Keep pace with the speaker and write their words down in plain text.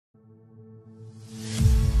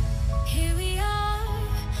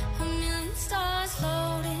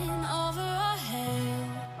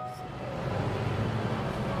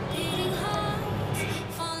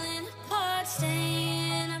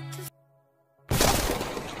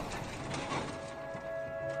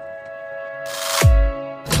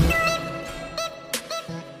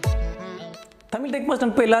Tamil tech master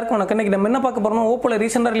இப்போ எல்லாருக்கும் வணக்கம். இன்னைக்கு நம்ம என்ன பார்க்க போறோம்னா OPPO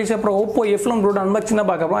ரீசெண்டாக ரிலீஸ் அப்புறம் OPPO F11pro அன்பாக்சிங் தான்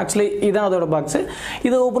பார்க்க போறோம். ஆக்சுவலி இதான் அதோட பாக்ஸ்.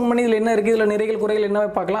 இதை ஓப்பன் பண்ணி இதில் என்ன இருக்குது, இதில் நிறைகள் குறைகள் என்ன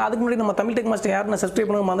பார்க்கலாம். அதுக்கு முன்னாடி நம்ம தமிழ் டெக் மாஸ்டர் யாருன்னு சப்ஸ்கிரைப்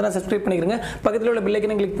பண்ணுங்க, மறந்துனா சப்ஸ்கிரைப் பண்ணிக்கிறங்க. பக்கத்தில் உள்ள பெல்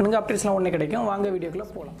ஐக்கனை கிளிக் பண்ணுங்க, அப்டேட்ஸ்லாம் உடனே கிடைக்கும். வாங்க வீடியோக்குள்ள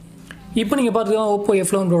போகலாம். இப்போ நீங்கள் பார்த்துக்கலாம் OPPO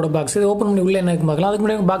F11pro பாக்ஸ். இது ஓப்பன் பண்ணி உள்ள என்ன பார்க்கலாம். அதுக்கு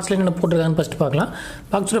முன்னாடி பாக்ஸில் என்ன போட்டிருக்காங்கன்னு ஃபஸ்ட் பார்க்கலாம்.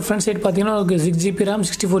 பாக்ஸோட ஃப்ரண்ட் சைடு பார்த்தீங்கன்னா உங்களுக்கு 6GB RAM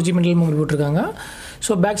 64GB internal memory போட்டிருக்காங்க.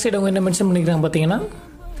 ஸோ பேக் சைடு அவங்க என்ன மென்ஷன் பண்ணிக்கிறாங்க பார்த்தீங்கன்னா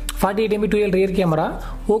 48MP 12 rear camera,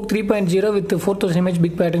 OPPO 3.0 with 4000 mAh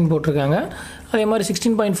big பேட்டரின்னு போட்டிருக்காங்க. அதே மாதிரி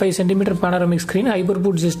 16.5 cm panoramic screen, hyper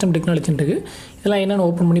boot system technology இருக்குது. இதெல்லாம் என்னென்னு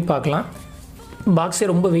ஓப்பன் பண்ணி பார்க்கலாம். பாக்ஸே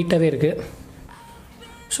ரொம்ப வெயிட்டாகவே இருக்குது.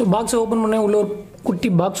 ஸோ பாக்ஸை ஓப்பன் பண்ண உள்ள ஒரு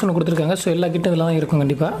குட்டி பாக்ஸ் ஒன்று கொடுத்துருக்காங்க. ஸோ எல்லா கிட்ட இதெல்லாம் இருக்கும்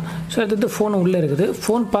கண்டிப்பாக. ஸோ அடுத்து ஃபோன் உள்ளே இருக்குது.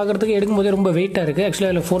 ஃபோன் பார்க்குறதுக்கு எடுக்கும்போதே ரொம்ப வெயிட்டாக இருக்குது.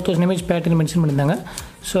 ஆக்சுவலாக அதில் 4000 mAh பேட்டரி மென்ஷன் பண்ணியிருந்தாங்க.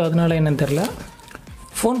 ஸோ அதனால் என்னன்னு தெரில.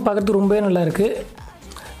 ஃபோன் பார்க்குறதுக்கு ரொம்பவே நல்லா இருக்குது.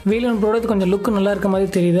 வீலியன் ப்ரோடக்ட் கொஞ்சம் லுக்கு நல்லா இருக்க மாதிரி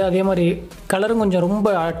தெரியுது. அதே மாதிரி கலரும் கொஞ்சம்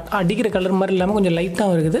ரொம்ப அடிக்கிற கலர் மாதிரி இல்லாமல் கொஞ்சம்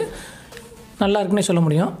லைட்டாகவும் இருக்குது. நல்லா இருக்குன்னே சொல்ல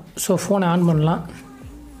முடியும். ஸோ ஃபோனை ஆன் பண்ணலாம்.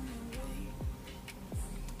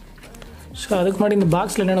 ஸோ அதுக்கு முன்னாடி இந்த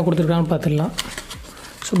பாக்ஸில் என்னென்ன கொடுத்துருக்காங்கன்னு பார்த்துடலாம்.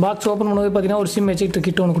 ஸோ பாக்ஸ் ஓப்பன் பண்ணும்போது பார்த்தீங்கன்னா ஒரு சிம் வச்சுக்கிட்டு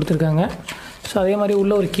கிட் ஒன்று கொடுத்துருக்காங்க. ஸோ அதே மாதிரி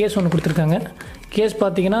உள்ள ஒரு கேஸ் ஒன்று கொடுத்துருக்காங்க. கேஸ்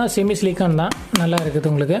பார்த்தீங்கன்னா செமி சிலிக்கான் தான், நல்லா இருக்குது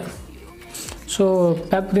உங்களுக்கு. ஸோ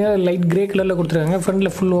பார்த்தீங்கன்னா லைட் கிரே கலரில் கொடுத்துருக்காங்க.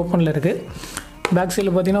 ஃப்ரண்டில் ஃபுல் ஓப்பனில் இருக்குது. பேக் சைடில்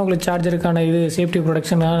பார்த்தீங்கன்னா உங்களுக்கு சார்ஜருக்கான இது சேஃப்டி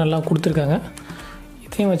ப்ரொடெக்ஷனாக நல்லா கொடுத்துருக்காங்க.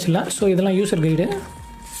 இதையும் வச்சிடலாம். ஸோ இதெல்லாம் யூசர் கைடு.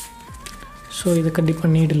 ஸோ இது கண்டிப்பாக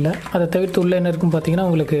நீட் இல்லை. அதை தவிர்த்து உள்ள என்ன இருக்குன்னு பார்த்தீங்கன்னா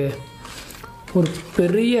உங்களுக்கு ஒரு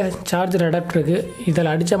பெரிய சார்ஜர் அடாப்டர் இருக்குது.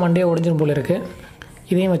 இதில் அடித்தா மண்டையே உடஞ்சிரும் போல் இருக்குது.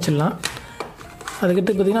 இதையும் வச்சிடலாம். அதுக்கிட்ட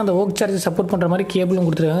பார்த்தீங்கன்னா அந்த ஓக் சார்ஜர் சப்போர்ட் பண்ணுற மாதிரி கேபிளும்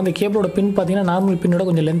கொடுத்துருக்காங்க. இந்த கேபிளோட பின் பார்த்தீங்கன்னா நார்மல் பின்னோட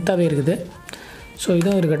கொஞ்சம் லென்த்தாகவே இருக்குது. ஸோ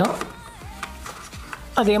இதுவும் இருக்கட்டும்.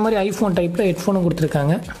 அதே மாதிரி ஐஃபோன் டைப்பில் ஹெட்ஃபோனும்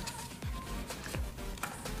கொடுத்துருக்காங்க.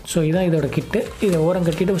 ஸோ இதான் இதோட கிட்டு. இதை ஓரம்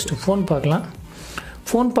கட்டிட்டு ஃபஸ்ட்டு ஃபோன் பார்க்கலாம்.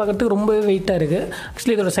 ஃபோன் பார்க்குறதுக்கு ரொம்பவே வெயிட்டாக இருக்குது.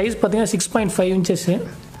 ஆக்சுவலி இதோட சைஸ் பார்த்தீங்கன்னா 6.5 inches.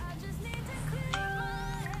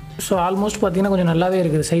 ஸோ ஆல்மோஸ்ட் பார்த்தீங்கன்னா கொஞ்சம் நல்லாவே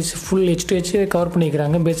இருக்குது. சைஸ் ஃபுல் H2H கவர்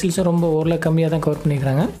பண்ணிக்கிறாங்க. பெசில்ஸும் ரொம்ப ஓரளவு கம்மியாக தான் கவர்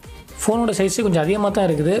பண்ணிக்கிறாங்க. ஃபோனோட சைஸு கொஞ்சம் அதிகமாக தான்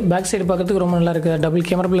இருக்குது. பேக் சைடு பார்க்குறதுக்கு ரொம்ப நல்லா இருக்குது. டபுள்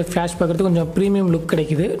கேமரா ப்ளஸ் ஃப்ளாஷ் பார்க்குறதுக்கு கொஞ்சம் ப்ரீமியம் லுக்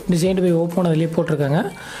கிடைக்குது. டிசைன் பை ஓப்போ அதிலே போட்டிருக்காங்க.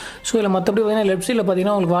 ஸோ இதில் மற்றபடி பார்த்தீங்கன்னா லெஃப்ட் சைடில்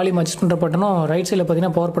பார்த்தீங்கன்னா உங்களுக்கு வால்யூம் அட்ஜஸ்ட் பண்ணுற பட்டனும், ரைட் சைடில்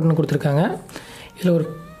பார்த்தீங்கன்னா பவர் பட்டன் கொடுத்துருக்காங்க. இதில் ஒரு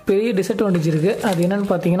பெரிய டிஸ்அட்வான்டேஜ் இருக்குது. அது என்னென்னு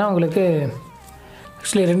பார்த்தீங்கன்னா உங்களுக்கு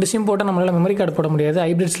ஆக்சுவலி 2 சிம் போட்டால் நம்மளால் மெமரி கார்டு போட முடியாது.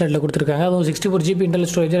 ஹைப்ரிட் ஸ்லைடில் கொடுத்துருக்காங்க. அதுவும் 64GB இன்டர்னல்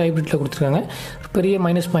ஸ்டோரேஜ் ஹைப்ரிட்டில் கொடுத்துருக்காங்க. பெரிய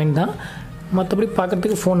மைனஸ் பாயிண்ட் தான். மற்றபடி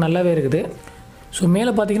பார்க்குறதுக்கு ஃபோன் நல்லாவே இருக்குது. ஸோ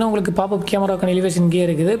மேலே பார்த்தீங்கன்னா உங்களுக்கு பாப்அப் கேமராக்கான எலிவேஷன் இங்கேயே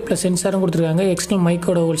இருக்குது. ப்ளஸ் சென்சாரும் கொடுத்துருக்காங்க. எக்ஸ்டர்னல்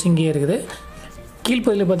மைக்கோட ஹோல்ஸ் இங்கேயே இருக்குது.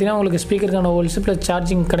 கீழ்ப்பகுதியில் பார்த்தீங்கன்னா உங்களுக்கு ஸ்பீக்கருக்கான ஹோல்ஸ் ப்ளஸ்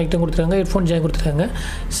சார்ஜிங் கனெக்டும் கொடுத்துருக்காங்க. ஹெட்ஃபோன் ஜாக் கொடுத்துருக்காங்க.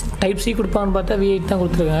 டைப் C கொடுப்பான்னு பார்த்தா V8 தான்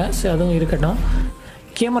கொடுத்துருக்காங்க. ஸோ அதுவும் இருக்கட்டும்.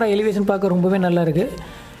 கேமரா எலிவேஷன் பார்க்க ரொம்பவே நல்லா இருக்குது.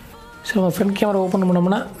 ஸோ நம்ம ஃப்ரண்ட் கேமரா ஓப்பன்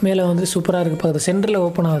பண்ணோம்னா மேலே வந்து சூப்பராக இருக்குது. பார்க்குறது சென்டரில்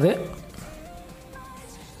ஓப்பன் ஆகுது.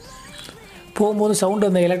 போகும்போது சவுண்டு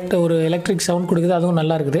அந்த எலக்ட்ரிக் சவுண்ட் கொடுக்குது. அதுவும்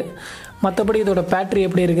நல்லா இருக்குது. மற்றபடி இதோட பேட்டரி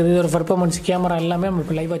எப்படி இருக்குது, இதோட பர்ஃபார்மன்ஸ், கேமரா எல்லாமே நம்ம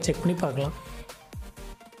இப்போ லைவாக செக் பண்ணி பார்க்கலாம்.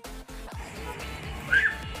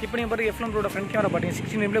 இப்போ நீங்கள் பாருங்கள் F11pro ஃப்ரண்ட் கேமரா பார்த்தீங்கன்னா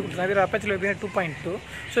 16 MP கொடுத்துருக்காங்க. இது அப்பேச்சில் பார்த்தீங்கன்னா 2.2.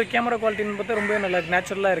 ஸோ கேமரா குவாலிட்டின்னு பார்த்தா ரொம்பவே நல்லா இருக்குது.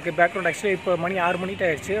 நேச்சுரலாக இருக்குது. பேக்ரவுண்ட் ஆக்சுவலி இப்போ மணி 6 மணிட்டு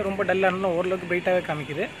ஆயிடுச்சு. ரொம்ப டல்லாக ஓரளவுக்கு பிரைட்டாகவே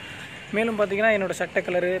காமிக்குது. மேலும் பார்த்தீங்கன்னா என்னோடய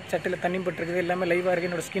சட்டையில் தண்ணி பட்டுருக்குது. எல்லாமே லைவாக இருக்குது.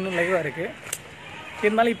 என்னோடய ஸ்கின்னும் லைவாக இருக்குது.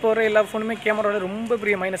 இருந்தாலும் இப்போ வர எல்லா ஃபோனுமே கேமராவோட ரொம்ப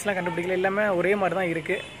பெரிய மைனஸ்லாம் கண்டுபிடிக்கல. எல்லாமே ஒரே மாதிரி தான்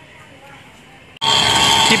இருக்குது.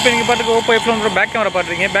 இப்போ நீங்கள் பார்த்துக்கு OPPO F11pro பேக் கேமரா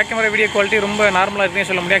பார்த்துருக்கீங்க. பேக் கேமரா வீடியோ குவாலிட்டி ரொம்ப நார்மலாக இருக்குன்னு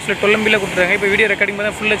சொல்ல முடியும். ஆக்சுவலி 12 MB கொடுத்துருக்காங்க. இப்போ வீடியோ ரெக்கார்டிங்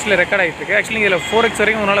பார்த்தா ஃபுல் ஹெச்ல ரெக்கார்ட் ஆகிட்டு இருக்கு. ஆக்சுவலி இதில் 4x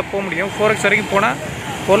வரைக்கும் உங்களால் போக முடியும். 4x வரைக்கும் போனால்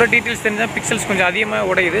எவ்வளோ டீட்டெயில்ஸ் தெரிஞ்சால் பிக்சல்ஸ் கொஞ்சம்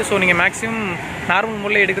அதிகமாக உடையுது. ஸோ நீங்கள் மேக்ஸிமம் நார்மல்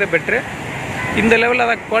மோடில் எடுக்கிற பெட்ரு. இந்த லெவலில்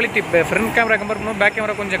அதான் குவாலிட்டி இப்போ ஃப்ரண்ட் கேமரா கம்பேர் பண்ணும்போது பேக்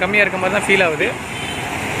கேமரா கொஞ்சம் கம்மியாக இருக்க மாதிரி தான் ஃபீல் ஆகுது.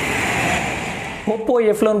 OPPO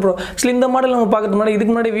F11pro ஆக்சுவலி இந்த மாடல் நம்ம பார்க்கறது முன்னாடி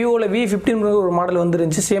இதுக்கு முன்னாடி விவோவில் V15pro ஒரு மாடல்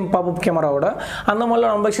வந்துருந்துச்சு. சேம் பாப்அப் கேமராவோட. அந்த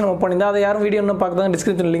மாடல் அன்பாக்சிங் நம்ம பண்ணியிருந்தோம். அதை யாரும் வீடியோ இன்னும் பார்க்குறாங்க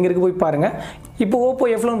டிஸ்கிரிப்ஷன் லிங்க் இருக்கு, போய் பாருங்கள். இப்போ OPPO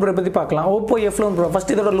F11pro பற்றி பார்க்கலாம். OPPO F11pro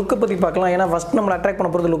ஃபஸ்ட் இதோட லுக்கை பற்றி பார்க்கலாம். ஏன்னா ஃபஸ்ட் நம்மளை அட்ராக்ட் பண்ண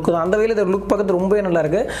போகிறது லுக் தான். அந்த வேலை இதோட லுக் பார்க்கறது ரொம்பவே நல்லா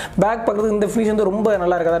இருக்குது. பேக் பார்க்குறது இந்த ஃபினிஷ் வந்து ரொம்ப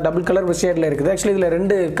நல்லா இருக்குது. அதாவது டபுள் கலர் ஷேடில் இருக்குது. ஆக்சுவலி இதில்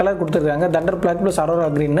 2 கலர் கொடுத்துருக்காங்க. Thunder black plus Arora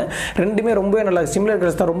green. ரெண்டுமே ரொம்பவே நல்லா சிமிலர்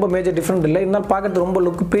கலர்ஸ் தான். ரொம்ப மேஜர் டிஃப்ரெண்ட் இல்லை. இருந்தாலும் பார்க்கறது ரொம்ப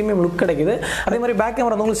லுக் ப்ரீமியம் லுக் கிடைக்குது. அதே மாதிரி பேக்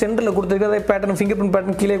கேமரா உங்களுக்கு சென்டரில் கொடுத்துருக்கு. பேட்டர்ன் ஃபிங்கர் பிரிண்ட்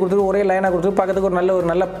பேட்டர்ன் கீழே கொடுத்து ஒரே லைனாக கொடுத்து பார்க்கறதுக்கு ஒரு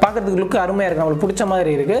நல்ல பார்க்கறதுக்கு லுக் அருமையாக இருக்குது. நம்மளுக்கு பிடிச்ச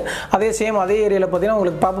மாதிரி இருக்குது. அதே ஏரியாவில் பார்த்தீங்கன்னா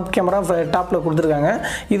உங்களுக்கு பாப்அப் கேமரா டாப்பில் கொடுத்துருக்காங்க.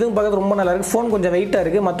 இதுவும் பார்க்கறது ரொம்ப நல்லா இருக்குது. ஃபோன் ஃபோன் கொஞ்சம் வெயிட்டாக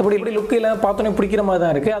இருக்குது, மற்றபடி இப்படி லுக் எல்லாம் பார்த்தோன்னே பிடிக்கிற மாதிரி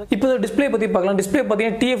தான் இருக்குது. இப்போ டிஸ்பிளே பற்றி பார்க்கலாம். டிஸ்பிளே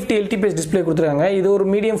பார்த்தீங்கன்னா TFT LTPS டிஸ்பிளே கொடுத்துருக்காங்க. இது ஒரு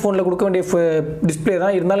மீடியம் ஃபோனில் கொடுக்க வேண்டிய டிஸ்பிளே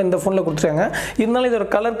தான், இருந்தாலும் இந்த ஃபோனில் கொடுத்துருக்காங்க. இருந்தாலும் இதோட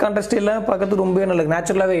கலர் கான்ட்ராஸ்ட் எல்லாம் பார்க்கறதுக்கு ரொம்பவே நல்ல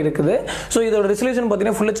நேச்சுரலாகவே இருக்குது. ஸோ இதோட ரெசல்யூஷன்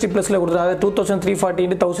பார்த்தீங்கன்னா ஃபுல் HD ப்ளஸில் கொடுத்துருக்காங்க. 2340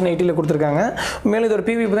 × 1080 கொடுத்துருக்காங்க. மேலும் இதோட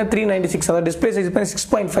PV பார்த்தீங்கன்னா 396, அதாவது டிஸ்பிளே சைஸ் பார்த்தீங்கன்னா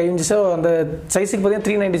 6.5 inches. அந்த சைஸுக்கு பார்த்தீங்கன்னா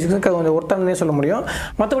 396 கொஞ்சம் ஒர்த்தானே சொல்ல முடியும்.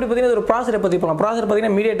 மற்றபடி பார்த்தீங்கன்னா ஒரு ப்ராசரை பற்றி போகலாம். ப்ராசர்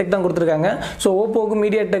பார்த்தீங்கன்னா MediaTek தான் கொடுத்துருக்காங்க. ஸோ ஓப்போக்கு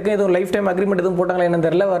MediaTek எதுவும் லைஃப் டைம் அக்ரிமெண்ட் எதுவும் போட்டாங்களா என்னன்னு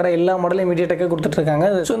தெரியல, வர எல்லா மாடலையும் MediaTek கொடுத்துட்ருக்காங்க.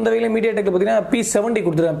 ஸோ இந்த வகையில் MediaTek பார்த்தீங்கன்னா P70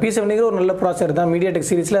 கொடுத்துருக்காங்க. P70 ஒரு நல்ல ப்ராசர் தான், MediaTek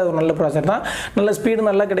சீரிஸில் அது ஒரு நல்ல ப்ராசர் தான். நல்ல ஸ்பீடு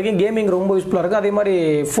நல்லா கிடைக்கும், கேமிங் ரொம்ப யூஸ்ஃபுல்லாக இருக்கும். அதே மாதிரி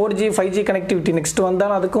 4G 5G கனெக்டிவிட்டி நெக்ஸ்ட்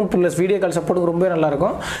வந்தாலும் அதுக்கும் ப்ளஸ் வீடியோ கால் சப்போர்ட் ரொம்ப நல்லா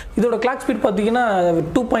இருக்கும். இதோட கிளாக் ஸ்பீட் பார்த்தீங்கன்னா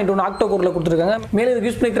 2.1 ஆக்டோ கோரில் கொடுத்துருக்காங்க. மேலே இதுக்கு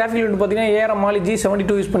யூஸ் பண்ணி கிராஃபிக் யூனிட் பார்த்தீங்கன்னா ARM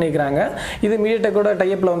G72 யூஸ் பண்ணிக்கிறாங்க. இது MediaTekோட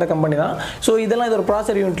டைப்பில் வந்த கம்பெனி தான். ஸோ இதெல்லாம் இதோட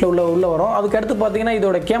ப்ராசர் யூனிட்ல உள்ள வரும். அதுக்கு அடுத்து பார்த்தீங்கன்னா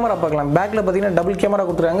இதோட கேமரா பார்க்கலாம். பேக்கில் பார்த்தீங்கன்னா டபுள் கேமரா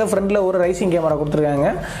கொடுத்துருக்காங்க, ஃப்ரண்ட்டில் ஒரு ரைசிங் கேமரா கொடுத்துருக்காங்க,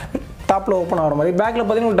 டாப்பில் ஓப்பன் ஆகிற மாதிரி. பேக்கில்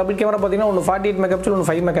பார்த்தீங்கன்னா டபுள் கேமரா பார்த்தீங்கன்னா ஒன்று 48 மெகாபிக்சல், ஒன்று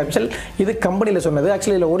 5 மெகாபிக்சல். இது கம்பெனியில் சொன்னது.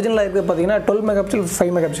 ஆக்சுவலி இதில் ஒரிஜினலாக இருக்குது பார்த்தீங்கன்னா 12 மெகாபிக்சல்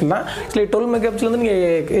 5 மெகாபிக்சல் தான். ஆக்சுவலி 12 மெகாபிக்சல் வந்து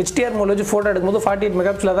நீங்கள் HDR மோடில் வச்சு ஃபோட்டோ எடுக்கும்போது 48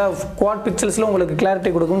 மெகாபிக்சல் தான் குவாட் பிக்சல்ஸில் உங்களுக்கு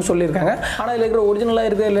கிளாரிட்டி கொடுக்கும்னு சொல்லியிருக்காங்க. ஆனால் இதில் இருக்கிற ஒரிஜினலாக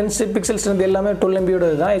இருக்கிற லென்ஸ் பிக்சல்ஸ் வந்து எல்லாமே 12 MB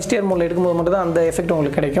தான். HDR மோடில் எடுக்கும்போது மட்டும் தான் அந்த எஃபெக்ட்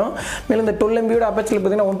உங்களுக்கு கிடைக்கும். மேலும் இந்த 12 MB அப்பச்சல்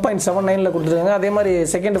பார்த்தீங்கன்னா 1.79 கொடுத்துருக்காங்க. அதே மாதிரி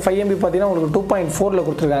செகண்ட் 5 MB பார்த்தீங்கன்னா உங்களுக்கு 2.4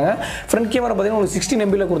 கொடுத்துருக்காங்க. ஃப்ரண்ட் கேமரா பார்த்தீங்கன்னா உங்களுக்கு 16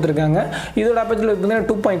 MB கொடுத்துருக்காங்க. இதோட அப்பச்சல் பார்த்தீங்கன்னா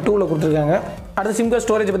 2.2 கொடுத்துருக்காங்க. அடுத்து சிம் கார்டு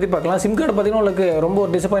ஸ்டோரேஜ் பற்றி பார்க்கலாம். சிம் கார்டு பார்த்தீங்கன்னா உங்களுக்கு ரொம்ப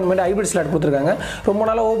ஒரு டிசப்பாயின்மெண்ட், ஹைபிரிட் ஸ்லாட் கொடுத்துருக்காங்க. ரொம்ப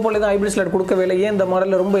நாளாக ஓப்போல தான் ஹைபிரிட் ஸ்லாட் கொடுக்கவே இல்லை. ஏன் இந்த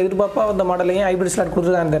மாடலில் ரொம்ப எதிர்பார்ப்பாக அந்த மாடலில் ஏன் ஹைபிரிட் ஸ்லாட்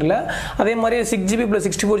கொடுத்துருக்காங்கன்னு தெரியல. அதே மாதிரி 6GB +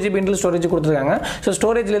 64GB இன்டர்னல் ஸ்டோரேஜ் கொடுத்துருக்காங்க. ஸோ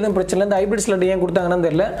ஸ்டோரேஜில் எதுவும் பிரச்சனை இல்லை. இந்த ஹைபிரிட் ஸ்லாட் ஏன் கொடுத்தாங்கன்னு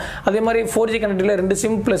தெரியல. அதே மாதிரி 4G கனெக்டிவில் 2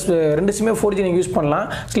 சிம் ப்ளஸ் 2 சிம்மே 4G நீங்கள் யூஸ் பண்ணலாம்.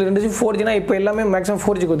 சில 2 சிம் 4Gனா இப்போ எல்லாமே மேக்ஸிமம்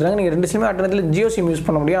 4G கொடுத்துருக்காங்க. நீங்கள் 2 சிம்மே அட்டனத்தில் ஜியோ சிம் யூஸ்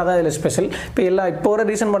பண்ண முடியும். அதான் இதில் ஸ்பெஷல். இப்போ வர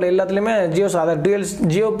ரீசன்ட் மாடல் எல்லாத்துலேயுமே அதாவது twelve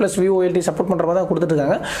Jio + Vivo LTE support பண்ணுற மாதிரி தான்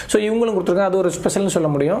கொடுத்துருக்காங்க. ஸோ இவங்களும் கொடுத்துருக்காங்க. அது ஒரு ஸ்பெஷல்னு சொல்ல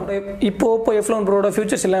முடியும். இப்போ OPPO F11 Pro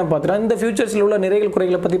ஃபியூச்சர்ஸ் எல்லாம் பார்த்துக்கலாம். இந்த ஃபியூச்சர்ஸில் உள்ள நிறைகள்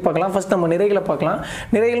குறைகளை பற்றி பார்க்கலாம். ஃபர்ஸ்ட் நம்ம நிறைகளை பார்க்கலாம்.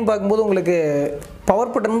 நிறைகள் பார்க்கும்போது உங்களுக்கு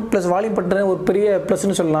power button plus volume button ஒரு பெரிய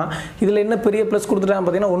ப்ளஸ்ன்னு சொல்லலாம். இதில் என்ன பெரிய ப்ளஸ் கொடுத்துருக்காங்க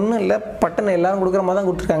பார்த்தீங்கன்னா ஒன்றும் இல்லை, பட்டன் எல்லாரும் கொடுக்குற மாதிரி தான்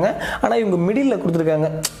கொடுத்துருக்காங்க. ஆனால் இவங்க மிடில் கொடுத்துருக்காங்க,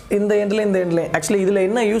 இந்த எண்ட்லையும். ஆக்சுவலி இதில்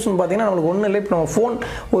என்ன யூஸ்னு பார்த்தீங்கன்னா நம்மளுக்கு ஒன்றும் இல்லை. இப்போ நம்ம ஃபோன்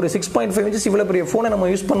ஒரு 6.5 inches இவ்வளோ பெரிய ஃபோனை நம்ம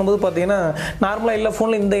யூஸ் பண்ணும்போது பார்த்தீங்கன்னா நார்மலாக எல்லா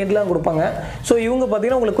ஃபோனில் இந்த எண்ட்லாம் கொடுப்பாங்க. ஸோ இவங்க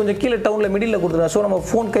பார்த்தீங்கன்னா உங்களுக்கு கொஞ்சம் கீழே டவுனில் மிடில் கொடுத்துருக்காங்க. ஸோ நம்ம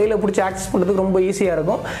ஃபோன் கையில் பிடிச்சி ஆக்சஸ் பண்ணுறதுக்கு ரொம்ப ஈஸியாக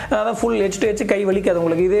இருக்கும். அதான் ஃபுல் H2H கை வலிக்காது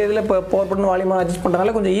உங்களுக்கு. இதே இதில் இப்போ பவர் பட்டன் வால்யூமாக அட்ஜஸ்ட்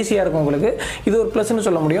பண்ணுறதுனால கொஞ்சம் ஈஸியாக இருக்கும் உங்களுக்கு. இது ஒரு ப்ளஸ்ன்னு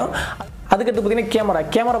சொல்ல முடியும். அதுக்கடுத்து பார்த்தீங்கன்னா கேமரா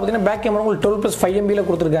பார்த்தீங்கன்னா பேக் கேமரா உங்களுக்கு 12 + 5 MB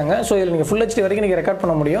கொடுத்துருக்காங்க. ஸோ இதில் நீங்கள் ஃபுல் HD வரைக்கும் நீங்கள் ரெக்கார்ட்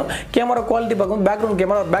பண்ண முடியும். கேமரா குவாலிட்டி பார்க்கும்போது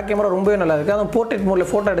பேக் கேமரா ரொம்பவே நல்லா இருக்குது. அதுவும் போர்ட்ரேட் மோடில்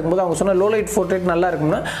ஃபோட்டோ எடுக்கும்போது அவங்க சொன்ன லோ லைட் போர்ட்ரேட் நல்லா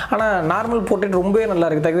இருக்கும்னு. ஆனால் நார்மல் போர்ட்ரேட் ரொம்பவே நல்லா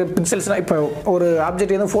இருக்குது. பிக்சல்ஸ்னால் இப்போ ஒரு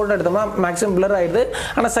ஆப்ஜெக்ட் எதுவும் ஃபோட்டோ எடுத்தோம்னா மேக்ஸிமம் பிளர் ஆகிடுது.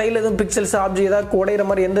 ஆனால் சைடில் எதுவும் பிக்சல்ஸ் ஆப்ஜெக்ட் ஏதாவது உடையிற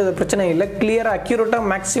மாதிரி எந்த பிரச்சனையும் இல்லை. கிளியராக அக்யூரேட்டாக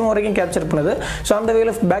மேக்ஸிமம் வரைக்கும் கேப்சர் பண்ணுது. ஸோ அந்த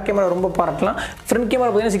வகையில் பேக் கேமரா ரொம்ப பாராட்டலாம். ஃப்ரண்ட் கேமரா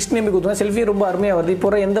பார்த்தீங்கன்னா 16 MB கொடுத்துருக்காங்க. செல்ஃபி ரொம்ப அருமையாக வருது.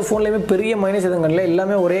 இப்போ எந்த ஃபோன்லையுமே பெரிய மைனஸ் எதுவும் இல்லை,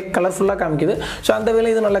 எல்லாமே ஒரே கலர்ஃபுல்லாக காமிக்குது. ஸோ அந்த வேலை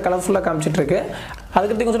இது நல்லா கலர்ஃபுல்லாக காமிச்சிட்டு இருக்கு.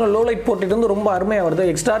 அதுக்கடுத்து சொன்ன லோ லைட் போர்ட்ரேட் வந்து ரொம்ப அருமையாக வருது.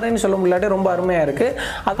 எக்ஸ்ட்ரானு சொல்ல முடியாட்டி ரொம்ப அருமையாக இருக்குது.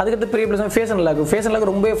 அதுக்கடுத்து பெரிய plus face unlock. Face unlock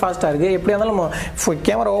ரொம்பவே ஃபாஸ்ட்டாக இருக்குது. எப்படியா இருந்தாலும் நம்ம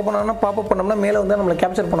கேமரா ஓப்பன் ஆனால் பாப்பப் பண்ணோம்னா மேலே வந்து நம்மளை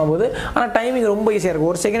கேப்சர் பண்ணும்போது ஆனால் டைமிங் ரொம்ப ஈஸியாக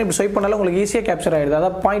இருக்குது. ஒரு செகண்ட் இப்படி ஸ்வைப் பண்ணாலும் உங்களுக்கு ஈஸியாக கேப்சர் ஆகிடுது.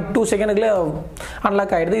 அதாவது 0.2 செகண்டுக்குள்ளே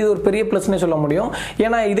அன்லாக் ஆகிடுது. இது ஒரு பெரிய ப்ளஸ்னே சொல்ல முடியும்.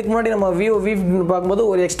 ஏன்னா இதுக்கு முன்னாடி நம்ம விவோ பார்க்கும்போது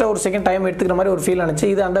ஒரு எக்ஸ்ட்ரா ஒரு செகண்ட் டைம் எடுத்துக்கிற மாதிரி ஒரு ஃபீல் ஆனிச்சு.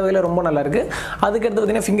 இது அந்த வகையில் ரொம்ப நல்லா இருக்குது. அதுக்கடுத்து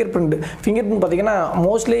பார்த்தீங்கன்னா ஃபிங்கர் பிரிண்ட் பார்த்தீங்கன்னா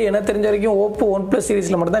மோஸ்ட்லி என்ன தெரிஞ்ச வரைக்கும் OPPO OnePlus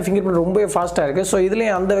சீரிஸில் மட்டும் தான் ஃபிங்கர் பிரிண்ட் ரொம்பவே ஃபாஸ்ட்டாக இருக்குது. ஸோ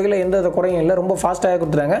இதுலேயும் அந்த வகையில் எந்த குறையும் இல்லை, ரொம்ப ஃபாஸ்ட்டாக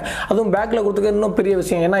கொடுத்துருக்காங்க. அதுவும் பேக்கில் கொடுத்துக்க இன்னும் பெரிய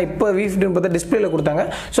விஷயம். ஏன்னா இப்போ V15 பார்த்தா டிஸ்பிளேல கொடுத்தாங்க.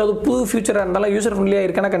 ஸோ அது புது ஃபியூச்சராக இருந்தாலும் யூசர் ஃப்ரெண்ட்லியாக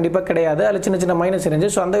இருக்கானா கண்டிப்பாக கிடையாது. அதில் சின்ன சின்ன மைனஸ்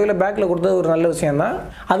இருந்துச்சு. ஸோ அந்த வகையில் பேக்கில் கொடுத்தது ஒரு நல்ல விஷயம் தான்.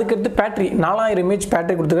 அதுக்கடுத்து பேட்டரி 4000 mAh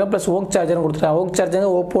பேட்டரி கொடுத்துருக்காங்க. ப்ளஸ் ஓக் சார்ஜரும் கொடுத்துருக்காங்க. Okay charging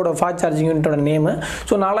ஓப்போட fast charging யூனிட்டோட name.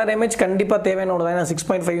 So 4000 mAh கண்டிப்பாக தேவையான ஒன்று தான்.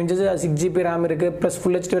 6.5 inches 6GB RAM இருக்குது. ப்ளஸ்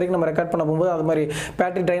ஃபுல் HD வரைக்கும் நம்ம ரெக்கார்ட் பண்ண போகும்போது அது மாதிரி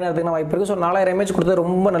பேட்டரி ட்ரைன் ஆகிறதுக்கு வாய்ப்பு இருக்குது. ஸோ 4000 mAh கொடுத்தது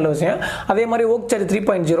ரொம்ப நல்ல விஷயம். அதே மாதிரி ஓக் சார்ஜ்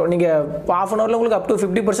 3.0 நீங்கள் half an hour உங்களுக்கு up to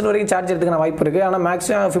 50% வரைக்கும் சார்ஜ் எடுத்துக்க வாய்ப்பு இருக்குது. ஆனால்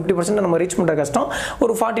மேக்ஸிமம் 50% நம்ம ரீச் பண்ணுற கஷ்டம்.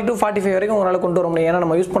 ஒரு 40 to 45 வரைக்கும் உங்களால் கொண்டு வர முடியும். ஏன்னா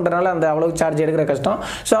நம்ம யூஸ் பண்ணுறதுனால அந்த அளவுக்கு சார்ஜ் எடுக்கிற கஷ்டம்.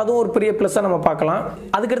 ஸோ அதுவும் ஒரு பெரிய ப்ளஸ்ஸாக நம்ம பார்க்கலாம்.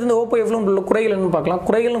 அதுக்கடுத்து இந்த OPPO F11 உள்ள குறைகள்னு பார்க்கலாம்.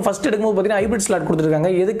 குறைகள் ஃபர்ஸ்ட் எடுக்கும்போது பார்த்தீங்கன்னா ஹைபிரிட் ஸ்லாட்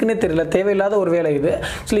கொடுத்துருக்காங்க. எதுக்குன்னே தெரியல, தேவையில்லாத ஒரு வேலை இது.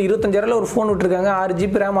 சில 25,000 ஒரு ஃபோன் விட்டுருக்காங்க.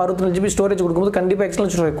 6GB RAM 64GB ஸ்டோரேஜ் கொடுக்கும்போது கண்டிப்பாக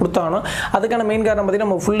எக்ஸ்டர்னல் ஸ்டோரேஜ் கொடுத்தாலும் அதுக்கான மெயின் காரணம்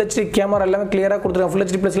பார்த்தீங்கன்னா நம்ம ஃபுல் HD கேமரா எல்லாமே கிளியராக கொடுத்துருக்காங்க. ஃபுல்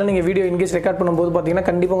HD ப்ளஸில் நீங்கள் வீடியோ இன்கேஸ் ரெக்கார்ட் பண்ணும்போது பார்த்தீங்கன்னா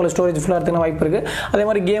கண்டிப்பாக உங்களுக்கு ஸ்டோரேஜ் ஃபுல்லாக எடுத்துக்க வாய்ப்பு இருக்குது. அதே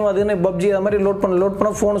மாதிரி கேம் அதுன்னு PUBG அது மாதிரி லோட்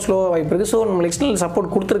பண்ண ஃபோன் ஸ்லோவாக வாய்ப்பு இருக்குது. ஸோ நம்ம எக்ஸ்டர்னல் சப்போர்ட்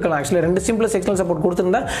கொடுத்துருக்கலாம். ஆக்சுவலி 2 சிம்பிளஸ் எக்ஸ்டர்னல் சப்போர்ட்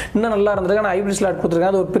கொடுத்துருந்தா இன்னும் நல்லா இருந்திருக்கு. ஆனால் ஹைப்ரிட் ஸ்லாட்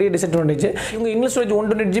கொடுத்துருக்காங்க, அது ஒரு பெரிய டிஸ்அட்வான்டேஜ். இவங்க இன்வெஸ்ட் ஸ்டோரேஜ்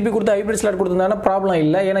 128 GB கொடுத்து ஹைப்ரிட் ஸ்லாட் கொடுத்துருந்தாங்கன்னா ப்ராப்ளம்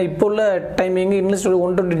இல்லை. ஏன்னா இப்போ உள்ள டைமிங் இன்வெஸ்ட் ஸ்டோரேஜ்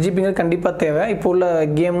 128 GB கண்டிப்பாக தேவை. இப்போ உள்ள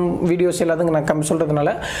கேம் வீடியோஸ் எல்லாத்துக்கும் நான் சொல்கிறதுனால.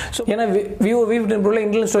 ஸோ ஏன்னா Vivo V15 Pro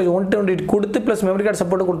internal storage 128 கொடுத்து ப்ளஸ் மெமரி கார்டு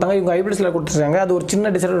சப்போர்ட் கொடுத்தாங்க. இவங்க ஹைப்ரிட் ஸ்லாட் கொடுத்துருக்காங்க, அது ஒரு சின்ன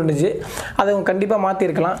டிஸ்அட்வான்டேஜ். அதை அவங்க கண்டிப்பாக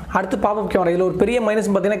மாற்றிருக்கலாம். அடுத்து பாப்அப் கேமரா. இதில் ஒரு பெரிய மைனஸ்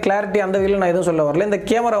பார்த்தீங்கன்னா கிளாரிட்டி அந்த வகையில் நான் எதுவும் சொல்ல வரல. இந்த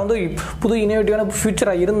கேமரா வந்து புது இனோவேட்டிவான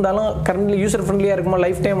ஃபியூச்சராக இருந்தாலும் கரண்ட்லி யூசர் ஃப்ரெண்ட்லியாக இருக்குமா,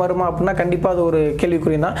 லைஃப் டைம் வருமா அப்படின்னா கண்டிப்பாக அது ஒரு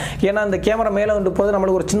கேள்விக்குறி தான். ஏன்னா அந்த கேமரா மேலே வந்துட்டு போது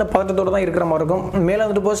நம்மளுக்கு ஒரு சின்ன பதட்டத்தோடு தான் இருக்கிற மாதிரி இருக்கும். மேலே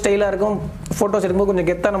வந்துட்டு போது ஸ்டைலாக இருக்கும், ஃபோட்டோஸ் எடுக்கும்போது கொஞ்சம்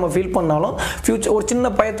கெத்தாக நம்ம ஃபீல் பண்ணாலும் ஃபியூச்சர் ஒரு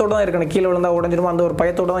சின்ன பயத்தோடு தான் இருக்கணும். கீழே விழுந்தால் உடஞ்சிருமா அந்த ஒரு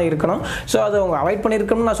பயத்தோடு தான் இருக்கணும். ஸோ அதை அவங்க அவாய்ட்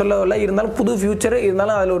பண்ணியிருக்கணும்னு நான் சொல்லவில்லை. இருந்தாலும் புது ஃபியூச்சர்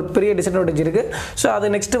இருந்தாலும் அதில் ஒரு பெரிய டிஸ்அட்வான்டேஜ் இருக்குது. ஸோ அது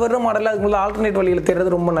நெக்ஸ்ட் வர மாடலில் அதுக்கு முதல்ல ஆல்டர்னேட் வழியில் தேர்றது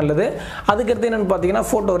ரொம்ப நல்லது. அதுக்கடுத்து என்னென்னு பார்த்தீங்கன்னா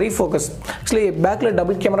ஃபோட்டோ ரீஃபோக்கஸ். ஆக்சுவலி பேக்கில்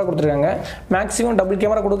டபுள் கேமரா கொடுத்துருக்காங்க. மேக்ஸிமம் டபுள்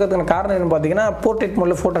கேமரா கொடுக்கறதுக்கான காரணம் என்னன்னு பார்த்தீங்கன்னா போர்ட்ரேட்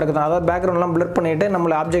மோடில் ஃபோட்டோ எடுக்கிறது. அதாவது பேக்ரவுண்ட்லாம் பிளர் பண்ணிட்டு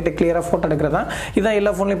நம்மள ஆப்ஜெக்ட்டை கிளியராக ஃபோட்டோ எடுக்கிறது தான். இதான்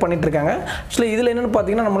எல்லா ஃபோன்லையும் பண்ணிட்டு இருக்காங்க. ஆக்சுவலி இதில் என்னென்னு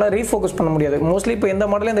பார்த்தீங்கன்னா நம்மளால் ரீஃபோக்கஸ் பண்ண முடியாது. மோஸ்ட்லி இப்போ எந்த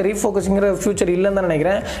மாடலில் இந்த ரீஃபோக்கஸுங்கிற ஃபியூச்சர் இல்லைன்னு தான்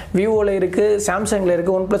நினைக்கிறேன். விவோவில் இருக்குது, சாம்சங்கில்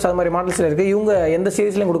இருக்குது, OnePlus அது மாதிரி மாடல்ஸில் இருக்குது. இவங்க எந்த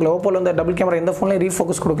சீரிஸ்லையும் கொடுக்கல. ஓப்போவில் வந்து டபுள் கேமரா எந்த ஃபோன்லையும்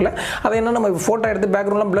ரீஃபோக்கஸ் கொடுக்கல. அதை என்ன நம்ம ஃபோட்டோ எடுத்து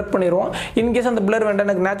பேக்ரவுண்ட்லாம் பிளர் பண்ணிடுவோம். இன்கேஸ் அந்த பிளர் வேண்டாம்,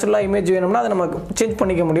 எனக்கு நேச்சுரலாக இமேஜ் வேணும்னா அதை நம்ம சேஞ்ச்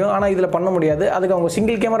பண்ணிக்க முடியும். ஆனால் இதில் பண்ண முடியாது. அதுக்கு அவங்க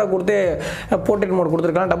சிங்கிள் கேமரா கொடுத்து போர்ட்ரேட் மோட்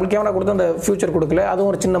கொடுத்துருக்காங்க, டபுள் கேமரா கொடுத்து அந்த ஃபியூச்சர் கொடுக்கல. அதுவும்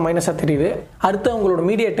ஒரு சின்ன மைனஸாக தெரியுது. அடுத்து அவங்களோட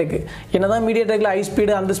மீடியாடெக். என்னதான் மீடியாடெக்கில் ஹை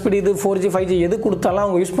ஸ்பீடு அந்த ஸ்பீடு இது 4G 5G எது கொடுத்தாலும்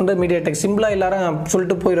அவங்க யூஸ் பண்ணுறது மீடியாடெக். சிம்பிளாக எல்லாரும்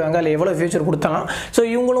சொல்லிட்டு போயிடுவாங்க அதில் எவ்வளோ ஃபியூச்சர் கொடுத்தாலும். ஸோ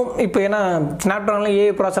இவங்களும் இப்போ ஏன்னா ஸ்னாப்ட்ராகனில்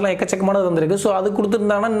AI ப்ராசஸ்லாம் எக்கச்சக்கமானது வந்திருக்கு. ஸோ அது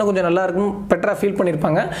கொடுத்துருந்தாங்கன்னா இன்னும் கொஞ்சம் நல்லா இருக்கும், பெட்டராக ஃபீல்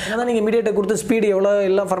பண்ணியிருப்பாங்க. ஏன்னா நீங்கள் மீடியாடெக் கொடுத்து ஸ்பீடு எவ்வளோ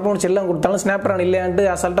எல்லாம் பர்ஃபார்மன்ஸ் எல்லாம் கொடுத்தாலும் ஸ்னாப்ட்ராகன் இல்லையான்ட்டு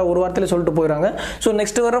அசால்ட்டாக ஒரு வாரத்தில் சொல்லிட்டு போயிடுறாங்க. ஸோ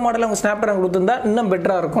நெக்ஸ்ட் வர மாடலில் அவங்க ஸ்னாப்ட்ராகன் கொடுத்துருந்தா இன்னும்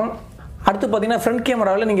பெட்டராக இருக்கும். அடுத்து பார்த்தீங்கன்னா ஃப்ரண்ட்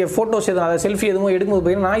கேமராவில் நீங்கள் ஃபோட்டோஸ் எதுவும் அதை செல்ஃபி எதுவும் எடுக்கும்போது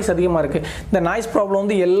பார்த்தீங்கன்னா நாய்ஸ் அதிகமாக இருக்குது. இந்த நாய்ஸ் ப்ராப்ளம்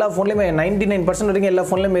வந்து எல்லா ஃபோன்லேயுமே 99% வரைக்கும் எல்லா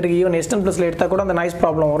ஃபோன்லேயுமே இருக்குது. ஈவன் S10 எடுத்தால் கூட அந்த நாய்ஸ்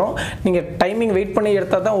ப்ராப்ளம் வரும். நீங்கள் டைமிங் வெயிட் பண்ணி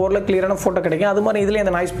எடுத்தால் தான் ஓரளவு கிளியரான ஃபோட்டோ கிடைக்கும். அது மாதிரி இதுலேயே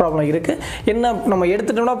அந்த நாய்ஸ் ப்ராப்ளம் இருக்குது. என்ன நம்ம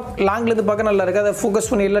எடுத்துட்டோம்னா லாங்லேருந்து பார்க்க நல்லா இருக்குது, அதை ஃபோக்கஸ்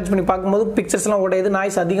பண்ணி எல்லாம் பண்ணி பார்க்கும்போது பிக்சர்ஸ்லாம் உடையது,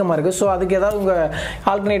 நாய்ஸ் அதிகமாக இருக்குது. ஸோ அதுக்கு ஏதாவது உங்கள்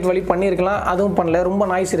ஆல்டர்னேட் வழி பண்ணியிருக்கலாம், அதுவும் பண்ணல. ரொம்ப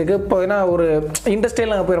நாய்ஸ் இருக்குது. இப்போ ஏன்னா ஒரு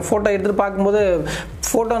இண்டஸ்ட்ரியில் நாங்கள் போய் ஃபோட்டோ எடுத்துகிட்டு பார்க்கும்போது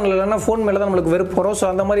ஃபோட்டோ இல்லைன்னா ஃபோன் மேலே தான் நம்மளுக்கு வெறுப்பு வரும். ஸோ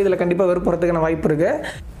அந்த மாதிரி இதில் கண்டிப்பாக வெறுப்பு வரதுக்கான வாய்ப்பு இருக்குது.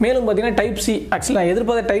 மேலும் பார்த்தீங்கன்னா டைப் சி. ஆக்சுவலாக நான்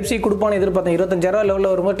எதிர்பார்த்த டைப் சி கொடுப்பான்னு எதிர்பார்த்தேன். 25,000 லெவலில்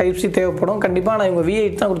வரும்போது டைப் சி தேவைப்படும் கண்டிப்பாக. நான் இவங்க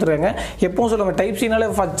V8 தான் கொடுத்துருக்காங்க. எப்பவும் சொல்லுவாங்க டைப் சினாலே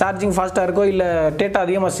சார்ஜிங் ஃபாஸ்ட்டாக இருக்கோ இல்லை டேட்டா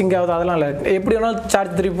அதிகமாக சிங்க் ஆகுது, அதெல்லாம் இல்லை. எப்படி வேணாலும்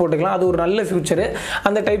சார்ஜ் திருப்பி போட்டுக்கலாம். அது ஒரு நல்ல ஃபியூச்சர்.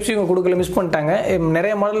 அந்த டைப் சி இவங்க கொடுக்கல, மிஸ் பண்ணிட்டாங்க.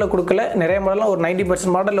 நிறைய மாடலில் கொடுக்கல. நிறைய மாடலாம் ஒரு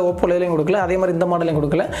 90% மாடலில் ஓப்போலையும் கொடுக்கல. அதே மாதிரி இந்த மாடலையும்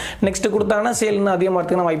கொடுக்கல. நெக்ஸ்ட் கொடுத்தாங்கன்னா சேல் இன்னும்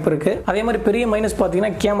அதிகமாக வாய்ப்பு இருக்குது. அதே மாதிரி பெரிய மைனஸ்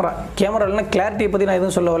பார்த்தீங்கன்னா கேமராலாம் கிளாரிட்டியை பற்றி நான்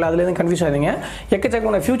எதுவும் சொல்ல வரல, அதில் எதுவும் கன்ஃபியூஸ் ஆகுதுங்க.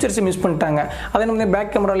 எக்கச்சக்கமான ஃபியூச்சர்ஸ் மிஸ் பண்ணிட்டாங்க. அதே மாதிரி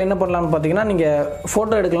பேக் கேமராவில் என்ன பண்ணலாம்னு பார்த்தீங்கன்னா நீங்கள்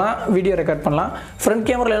ஃபோட்டோ எடுக்கலாம், வீடியோ ரெக்கார்ட் பண்ணலாம். ஃப்ரண்ட்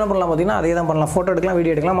கேமராவில் என்ன பண்ணலாம் பார்த்தீங்கன்னா அதே தான் பண்ணலாம், ஃபோட்டோ எடுக்கலாம்,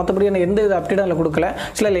 வீடியோ எடுக்கலாம். மற்றபடி எந்த இது அப்டேட் அதில் கொடுக்கல.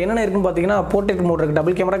 சில என்னென்ன இருக்குன்னு பார்த்தீங்கன்னா போர்ட்ரேட் மோட் இருக்குது,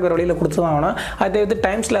 டபுள் கேமரா வேறு வழியில் கொடுத்து தான் ஆகணும். அதை வந்து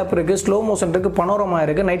டைம் ஸ்லாப் இருக்குது, ஸ்லோ மோஷன் இருக்குது, பனோரமா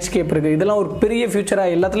இருக்குது, நைட் ஸ்கேப் இருக்குது. இதெல்லாம் ஒரு பெரிய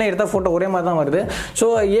ஃபியூச்சராக எல்லாத்துலையும் எடுத்தால் ஃபோட்டோ ஒரே மாதிரி தான் வருது. ஸோ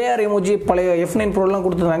AR எமோஜி பழைய F9 ப்ரோலாம்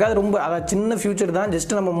கொடுத்துருந்தாங்க. அது ரொம்ப அதாவது சின்ன ஃபியூச்சர் தான்.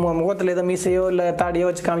 ஜஸ்ட் நம்ம முகத்தில் ஏதோ மீசையோ இல்லை தாடியோ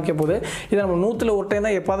வச்சு காமிக்க போகுது. இதை நம்ம 100ல் ஒரு டைம்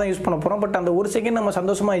தான் எப்போ தான் யூஸ் பண்ண போகிறோம். பட் அந்த ஒரு செகண்ட் நம்ம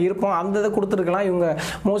சந்தோஷமாக இருப்போம். அந்த இதை கொடுத்துருக்கலாம். இவங்க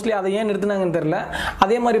மோஸ்ட்லி அதை ஏன் நிறுத்தினாங்கன்னு தெரியல.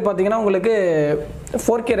 அதே மாதிரி பார்த்தீங்கன்னா உங்களுக்கு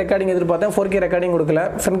 4K ரெக்கார்டிங் எதிர்பார்த்தேன். 4K ரெக்கார்டிங் கொடுக்கல.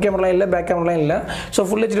 ஃப்ரண்ட் கேமராலாம் இல்லை, பேக் கேமராலாம் இல்லை. ஸோ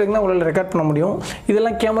ஃபுல் HD வரைக்கும் தான் உங்களால் ரெக்கார்ட் பண்ண முடியும்.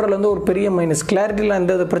 இதெல்லாம் கேமராவில் வந்து ஒரு பெரிய மைனஸ். கிளாரிட்டியில்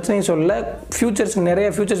எந்த பிரச்சனையும் சொல்லல. ஃபியூச்சர்ஸ் நிறைய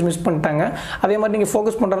ஃபியூச்சர்ஸ் மிஸ் பண்ணிட்டாங்க. அதே மாதிரி நீங்கள்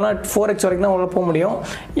ஃபோக்கஸ் பண்ணுறதுனா 4x வரைக்கும் தான் உங்களால் போக முடியும்.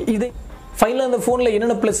 இது ஃபைனலாக அந்த ஃபோனில்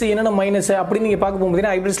என்னென்ன ப்ளஸ் என்னென்ன மைனஸ் அப்படின்னு நீங்கள் பார்க்க போகும்போது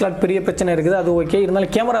ஹைப்ரிட் ஸ்லாட் பெரிய பிரச்சனை இருக்குது. அது ஓகே.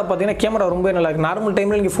 இருந்தாலும் கேமரா பார்த்தீங்கன்னா கேமரா ரொம்ப நல்லா இருக்குது. நார்மல்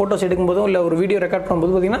டைமில் நீங்கள் ஃபோட்டோஸ் எடுக்கும்போதும் இல்லை ஒரு வீடியோ ரெக்கார்ட்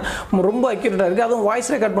பண்ணும்போது பார்த்தீங்கன்னா ரொம்ப அக்யூரேட்டாக இருக்குது. அதுவும் வாய்ஸ்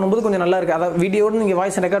ரெக்கார்ட் பண்ணும்போது கொஞ்சம் நல்லா இருக்குது. அதாவது வீடியோடு நீங்கள்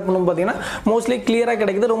வாய்ஸ் ரெக்கார்ட் பண்ணும்போது பார்த்தீங்கன்னா மோஸ்ட்லி கிளியராக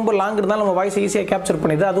கிடைக்குது. ரொம்ப லாங் இருந்தாலும் நம்ம வாய்ஸ் ஈஸியாக கேப்சர்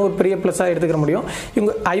பண்ணிடுது. அது ஒரு பெரிய ப்ளஸ்ஸாக எடுத்துக்க முடியும்.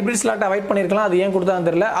 இவங்க ஹைப்ரிட் ஸ்லாட் அவாய்ட் பண்ணியிருக்கலாம். அது ஏன் கொடுத்தான்னு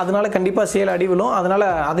தெரியல. அதனால கண்டிப்பாக சேல் அடி விழும். அதனால்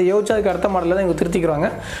அதை யோசிச்சு அதுக்கு அடுத்த மாடலில் தான் இவங்க திருத்திக்கிறாங்க.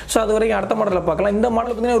 ஸோ அது வரைக்கும் அடுத்த மாடலில் பார்க்கலாம். இந்த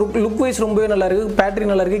மாடல் பார்த்தீங்கன்னா லுக் வைஸ் ரொம்பவே நல்லா இருக்குது.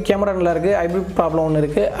 பேட்டரி நல்லா இருக்குது, கேமரா நல்லா இருக்குது, ஹைப்ரிட் ப்ராப்ளம் ஒன்று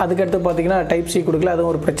இருக்குது. அதுக்கடுத்து பார்த்தீங்கன்னா டைப் சி கொடுக்கல,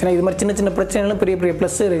 அதுவும் ஒரு பிரச்சனை. இது மாதிரி சின்ன சின்ன பிரச்சனைகளும் பெரிய பெரிய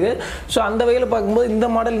ப்ளஸ் இருக்குது. ஸோ அந்த வகையில் பார்க்கும்போது இந்த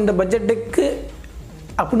மாடல் இந்த பட்ஜெட்டுக்கு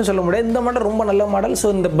அப்படின்னு சொல்ல முடியாது. இந்த மாடல் ரொம்ப நல்ல மாடல். ஸோ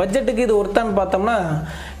இந்த பட்ஜெட்டுக்கு இது ஒருத்தான்னு பார்த்தோம்னா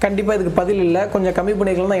கண்டிப்பாக இதுக்கு பதில் இல்லை. கொஞ்சம் கம்மி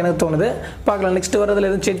பண்ணிக்கலாம் தான் எனக்கு தோணுது. பார்க்கலாம் நெக்ஸ்ட் வரதில்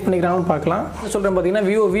எதுவும் சேஞ்ச் பண்ணிக்கிறாங்கன்னு பார்க்கலாம். சொல்கிறேன் பார்த்தீங்கன்னா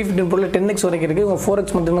விவோ V15 Pro 10x வரைக்கும் இருக்குது. இவங்க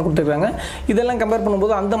 4x மட்டும் தான் கொடுத்துருக்காங்க. இதெல்லாம் கம்பேர்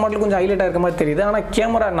பண்ணும்போது அந்த மாடல் கொஞ்சம் ஹைலைட்டாக இருக்க மாதிரி தெரியுது. ஆனால்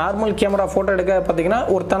கேமரா நார்மல் கேமரா ஃபோட்டோ எடுக்க பார்த்தீங்கன்னா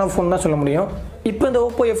ஒருத்தான ஃபோன் தான் சொல்ல முடியும். இப்போ இந்த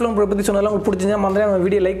OPPO F11pro பற்றி சொன்னதெல்லாம் உங்களுக்கு பிடிச்சிருந்தா மாதிரி நம்ம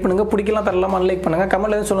வீடியோ லைக் பண்ணுங்கள். பிடிக்கலாம் தரலாமா அன்லைக் பண்ணுங்கள்.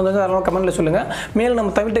 கமெண்ட்ல எதுவும் சொல்லுங்க, அதெல்லாம் கமெண்ட்டில் சொல்லுங்கள். மேலும்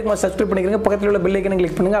நம்ம தமிழ் டெக் சப்ஸ்கிரைப் பண்ணிக்கிறீங்க. பக்கத்தில் உள்ள பெல் ஐக்கனை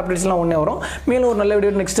கிளிக் பண்ணுங்கள். அப்டேட்ஸ்லாம் ஒன்றே வரும். மேலும் ஒரு நல்ல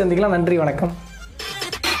வீடியோ நெக்ஸ்ட் சந்திக்கலாம். நன்றி, வணக்கம்.